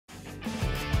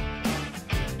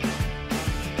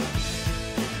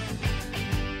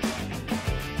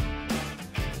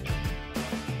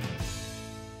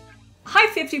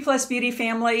50 Plus Beauty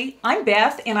family, I'm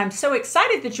Beth and I'm so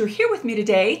excited that you're here with me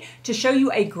today to show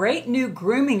you a great new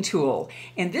grooming tool.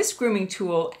 And this grooming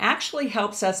tool actually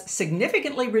helps us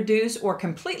significantly reduce or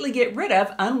completely get rid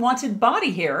of unwanted body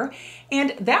hair.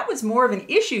 And that was more of an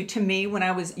issue to me when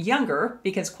I was younger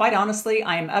because quite honestly,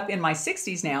 I am up in my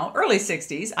 60s now, early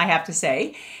 60s, I have to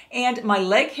say. And my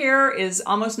leg hair is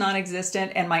almost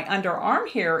non-existent and my underarm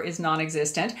hair is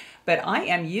non-existent. But I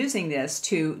am using this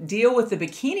to deal with the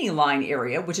bikini line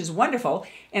area, which is wonderful,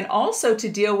 and also to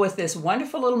deal with this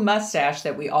wonderful little mustache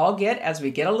that we all get as we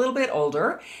get a little bit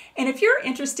older. And if you're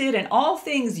interested in all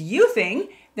things youthing,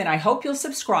 then I hope you'll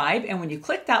subscribe. And when you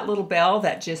click that little bell,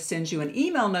 that just sends you an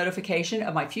email notification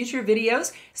of my future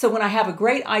videos. So when I have a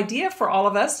great idea for all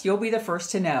of us, you'll be the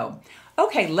first to know.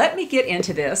 Okay, let me get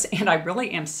into this, and I really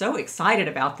am so excited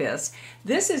about this.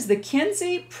 This is the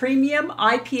Kenzzi Premium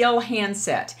IPL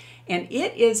handset. And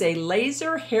it is a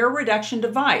laser hair reduction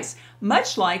device,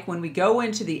 much like when we go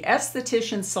into the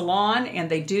aesthetician salon and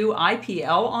they do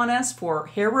IPL on us for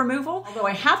hair removal. Although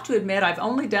I have to admit, I've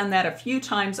only done that a few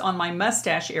times on my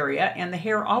mustache area and the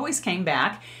hair always came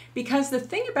back, because the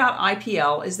thing about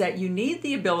IPL is that you need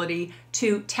the ability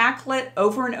to tackle it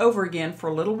over and over again for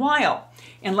a little while.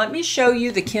 And let me show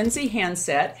you the Kenzzi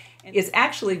handset. It's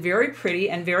actually very pretty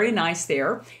and very nice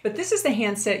there, but this is the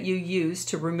handset you use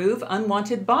to remove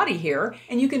unwanted body hair,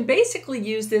 and you can basically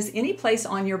use this any place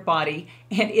on your body,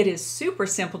 and it is super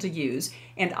simple to use.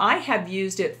 And I have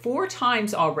used it 4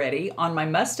 times already on my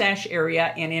mustache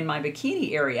area and in my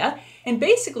bikini area. And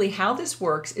basically how this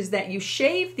works is that you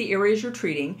shave the areas you're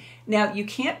treating. Now you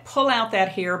can't pull out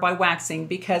that hair by waxing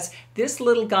because this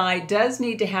little guy does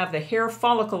need to have the hair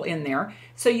follicle in there.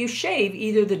 So you shave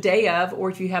either the day of,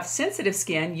 or if you have sensitive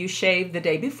skin, you shave the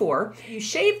day before. You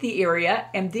shave the area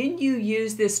and then you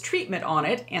use this treatment on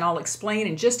it, and I'll explain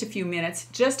in just a few minutes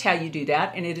just how you do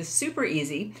that, and it is super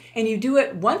easy. And you do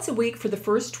it once a week for the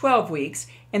first 12 weeks,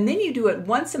 and then you do it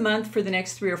once a month for the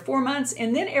next 3 or 4 months,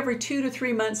 and then every 2 to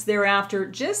 3 months thereafter,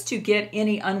 just to get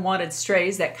any unwanted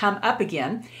strays that come up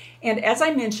again. And as I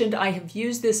mentioned, I have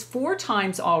used this 4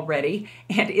 times already,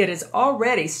 and it is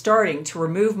already starting to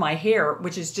remove my hair,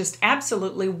 which is just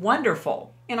absolutely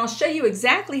wonderful. And I'll show you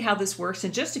exactly how this works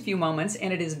in just a few moments,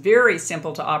 and it is very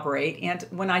simple to operate. And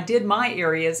when I did my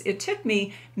areas, it took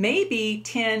me maybe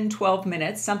 10, 12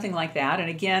 minutes, something like that. And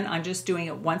again, I'm just doing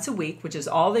it once a week, which is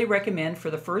all they recommend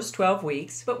for the first 12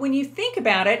 weeks. But when you think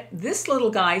about it, this little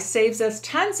guy saves us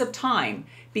tons of time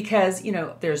because, you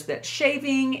know, there's that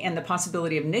shaving and the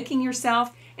possibility of nicking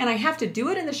yourself. And I have to do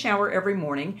it in the shower every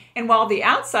morning. And while the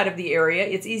outside of the area,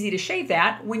 it's easy to shave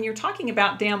that, when you're talking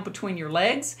about down between your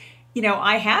legs, you know,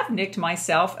 I have nicked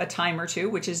myself a time or two,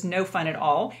 which is no fun at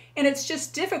all. And it's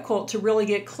just difficult to really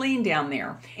get clean down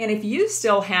there. And if you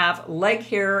still have leg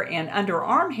hair and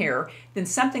underarm hair, then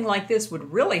something like this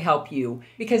would really help you,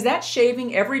 because that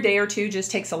shaving every day or two just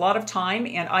takes a lot of time,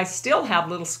 and I still have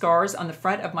little scars on the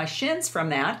front of my shins from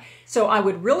that. So I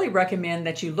would really recommend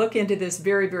that you look into this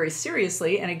very, very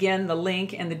seriously. And again, the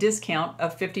link and the discount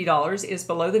of $50 is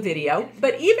below the video.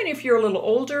 But even if you're a little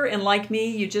older and like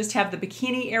me, you just have the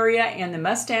bikini area and the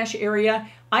mustache area,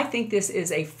 I think this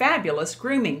is a fabulous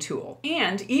grooming tool.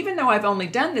 And even though I've only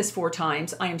done this 4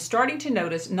 times, I am starting to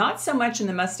notice not so much in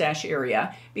the mustache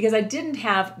area because I didn't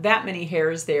have that many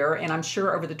hairs there, and I'm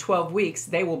sure over the 12 weeks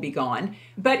they will be gone.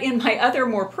 But in my other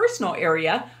more personal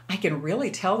area, I can really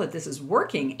tell that this is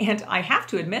working, and I have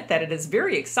to admit that it is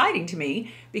very exciting to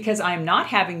me because I'm not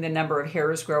having the number of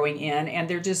hairs growing in, and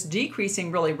they're just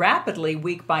decreasing really rapidly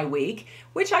week by week,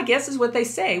 which I guess is what they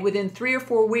say. Within 3 or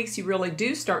 4 weeks, you really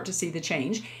do start to see the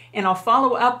change. And I'll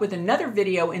follow up with another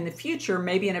video in the future,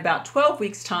 maybe in about 12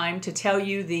 weeks' time, to tell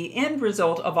you the end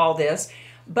result of all this.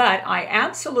 But I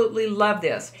absolutely love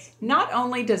this. Not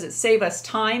only does it save us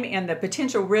time and the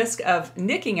potential risk of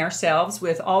nicking ourselves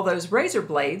with all those razor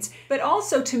blades, but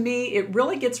also to me, it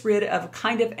really gets rid of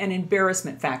kind of an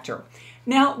embarrassment factor.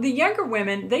 Now, the younger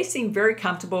women, they seem very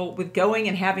comfortable with going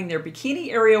and having their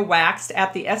bikini area waxed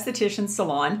at the esthetician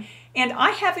salon. And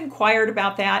I have inquired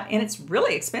about that, and it's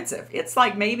really expensive. It's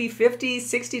like maybe $50,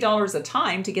 $60 a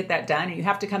time to get that done, and you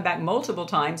have to come back multiple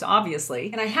times,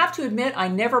 obviously. And I have to admit, I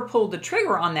never pulled the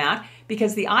trigger on that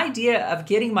because the idea of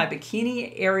getting my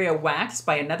bikini area waxed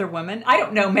by another woman, I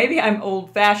don't know, maybe I'm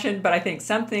old-fashioned, but I think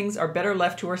some things are better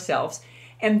left to ourselves.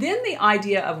 And then the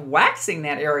idea of waxing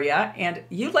that area, and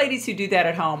you ladies who do that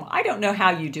at home, I don't know how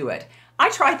you do it. I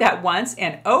tried that once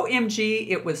and OMG,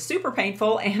 it was super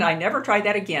painful and I never tried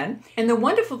that again. And the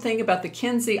wonderful thing about the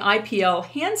Kenzzi IPL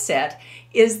handset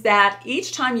is that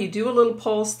each time you do a little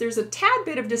pulse, there's a tad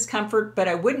bit of discomfort, but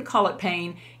I wouldn't call it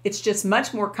pain. It's just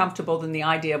much more comfortable than the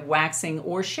idea of waxing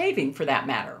or shaving for that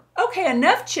matter. Okay,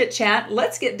 enough chit chat.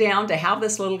 Let's get down to how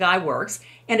this little guy works.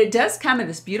 And it does come in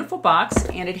this beautiful box,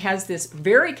 and it has this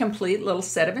very complete little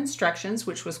set of instructions,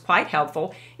 which was quite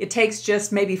helpful. It takes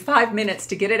just maybe 5 minutes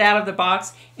to get it out of the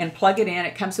box and plug it in.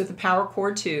 It comes with a power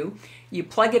cord too. You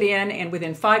plug it in, and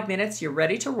within 5 minutes, you're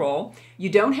ready to roll. You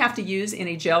don't have to use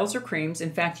any gels or creams.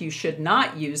 In fact, you should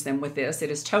not use them with this.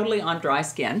 It is totally on dry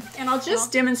skin. And I'll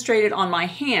just demonstrate it on my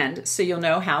hand so you'll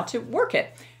know how to work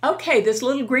it. Okay, this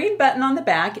little green button on the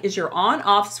back is your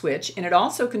on-off switch, and it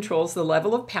also controls the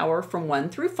level of power from 1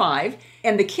 through 5.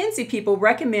 And the Kenzzi people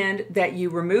recommend that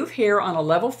you remove hair on a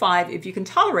level 5 if you can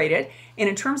tolerate it. And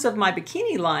in terms of my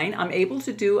bikini line, I'm able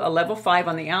to do a level 5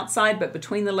 on the outside, but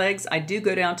between the legs, I do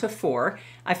go down to 4.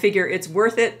 I figure it's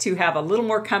worth it to have a little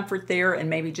more comfort there and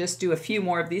maybe just do a few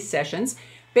more of these sessions.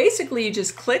 Basically, you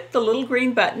just click the little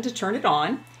green button to turn it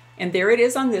on, and there it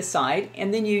is on this side.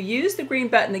 And then you use the green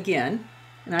button again.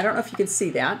 And I don't know if you can see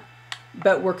that,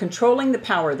 but we're controlling the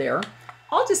power there.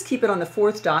 I'll just keep it on the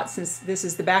 4th dot since this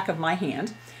is the back of my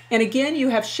hand. And again, you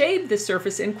have shaved the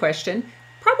surface in question.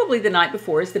 Probably the night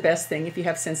before is the best thing if you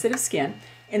have sensitive skin.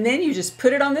 And then you just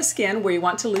put it on the skin where you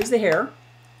want to lose the hair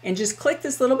and just click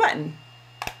this little button.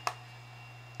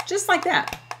 Just like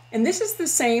that. And this is the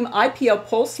same IPL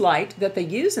pulse light that they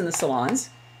use in the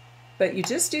salons, but you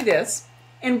just do this.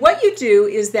 And what you do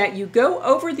is that you go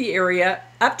over the area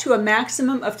up to a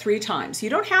maximum of 3 times. You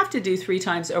don't have to do 3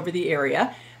 times over the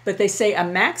area, but they say a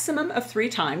maximum of 3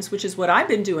 times, which is what I've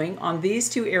been doing on these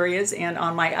 2 areas and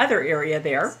on my other area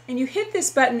there. And you hit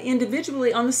this button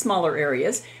individually on the smaller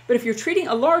areas, but if you're treating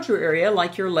a larger area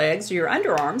like your legs or your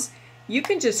underarms, you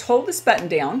can just hold this button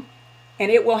down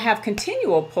and it will have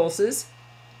continual pulses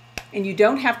and you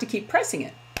don't have to keep pressing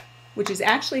it, which is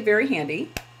actually very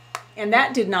handy. And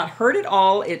that did not hurt at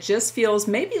all. It just feels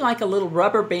maybe like a little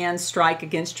rubber band strike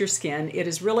against your skin. It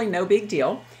is really no big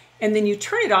deal. And then you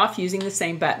turn it off using the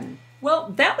same button.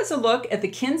 Well, that was a look at the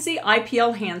Kenzzi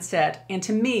IPL handset. And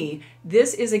to me,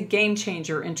 this is a game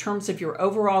changer in terms of your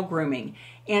overall grooming.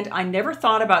 And I never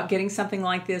thought about getting something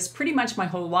like this pretty much my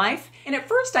whole life. And at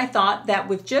first I thought that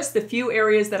with just the few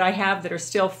areas that I have that are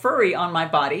still furry on my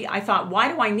body, I thought, why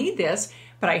do I need this?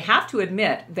 But I have to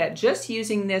admit that just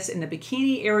using this in the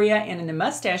bikini area and in the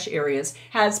mustache areas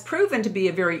has proven to be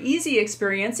a very easy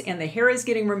experience, and the hair is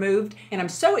getting removed, and I'm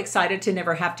so excited to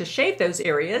never have to shave those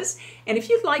areas. And if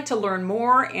you'd like to learn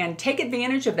more and take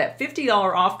advantage of that $50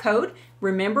 off code,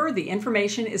 remember the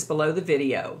information is below the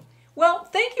video. Well,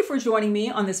 thank you for joining me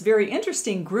on this very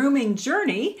interesting grooming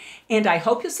journey, and I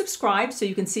hope you'll subscribe so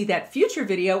you can see that future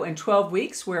video in 12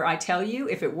 weeks where I tell you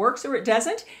if it works or it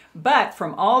doesn't. But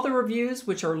from all the reviews,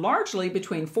 which are largely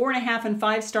between 4.5 and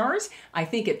 5 stars, I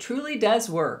think it truly does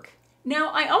work.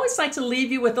 Now, I always like to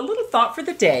leave you with a little thought for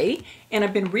the day, and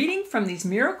I've been reading from these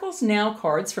Miracles Now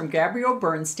cards from Gabrielle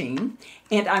Bernstein,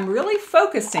 and I'm really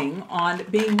focusing on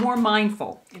being more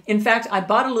mindful. In fact, I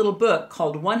bought a little book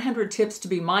called 100 Tips to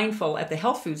be Mindful at the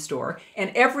health food store,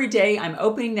 and every day I'm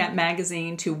opening that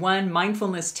magazine to one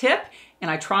mindfulness tip, and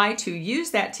I try to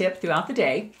use that tip throughout the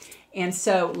day. And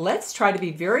so let's try to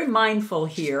be very mindful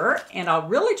here, and I'll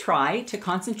really try to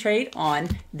concentrate on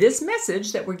this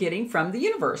message that we're getting from the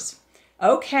universe.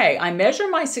 Okay, I measure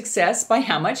my success by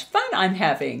how much fun I'm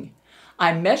having.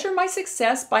 I measure my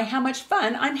success by how much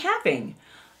fun I'm having.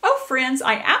 Oh, friends,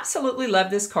 I absolutely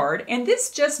love this card, and this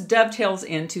just dovetails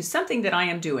into something that I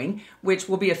am doing, which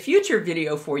will be a future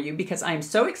video for you because I am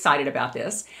so excited about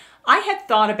this. I had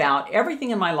thought about everything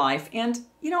in my life, and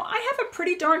I have a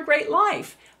pretty darn great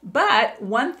life. But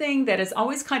one thing that has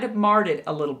always kind of marred it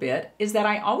a little bit is that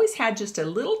I always had just a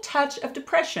little touch of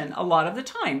depression a lot of the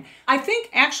time. I think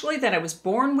actually that I was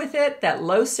born with it, that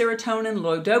low serotonin,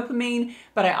 low dopamine,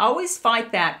 but I always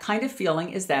fight that kind of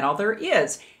feeling, is that all there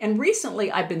is? And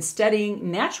recently I've been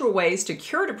studying natural ways to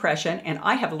cure depression, and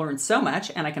I have learned so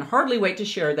much, and I can hardly wait to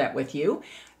share that with you.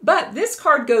 But this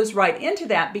card goes right into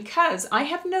that because I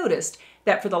have noticed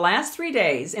that for the last 3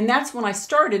 days, and that's when I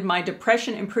started my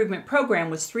depression improvement program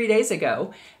was 3 days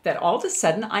ago, that all of a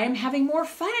sudden I am having more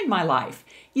fun in my life.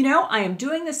 I am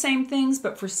doing the same things,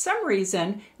 but for some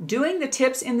reason, doing the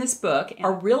tips in this book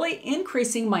are really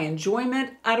increasing my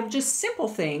enjoyment out of just simple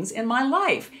things in my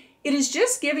life. It is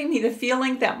just giving me the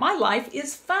feeling that my life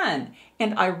is fun,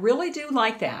 and I really do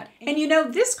like that. And you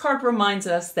know, this card reminds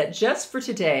us that just for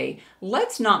today,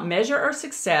 let's not measure our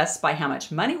success by how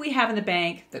much money we have in the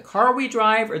bank, the car we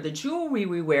drive, or the jewelry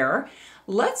we wear.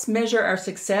 Let's measure our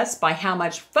success by how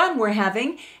much fun we're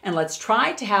having, and let's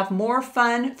try to have more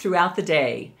fun throughout the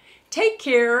day. Take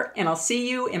care, and I'll see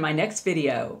you in my next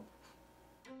video.